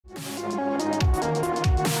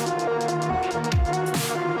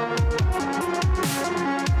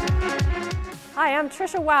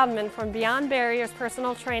Tricia Wildman from Beyond Barriers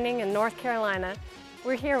Personal Training in North Carolina.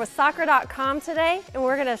 We're here with SOCCER.COM today, and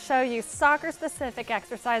we're going to show you soccer-specific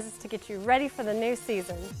exercises to get you ready for the new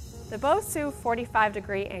season. The BOSU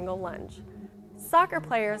 45-degree angle lunge. Soccer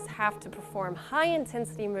players have to perform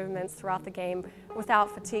high-intensity movements throughout the game without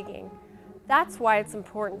fatiguing. That's why it's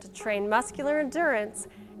important to train muscular endurance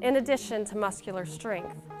in addition to muscular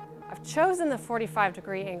strength. I've chosen the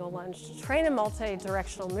 45-degree angle lunge to train a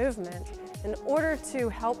multi-directional movement in order to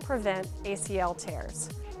help prevent ACL tears.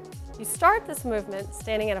 You start this movement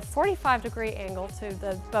standing at a 45-degree angle to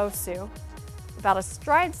the BOSU, about a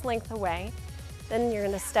stride's length away. Then you're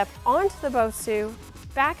going to step onto the BOSU,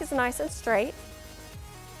 back is nice and straight,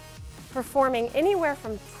 performing anywhere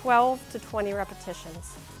from 12 to 20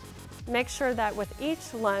 repetitions. Make sure that with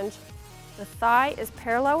each lunge, the thigh is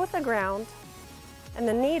parallel with the ground and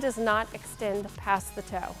the knee does not extend past the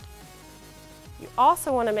toe. You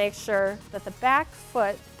also want to make sure that the back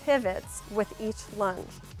foot pivots with each lunge.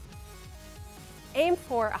 Aim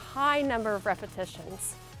for a high number of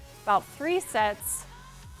repetitions, about 3 sets,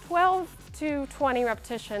 12 to 20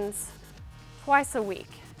 repetitions twice a week.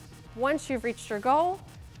 Once you've reached your goal,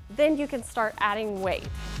 then you can start adding weight.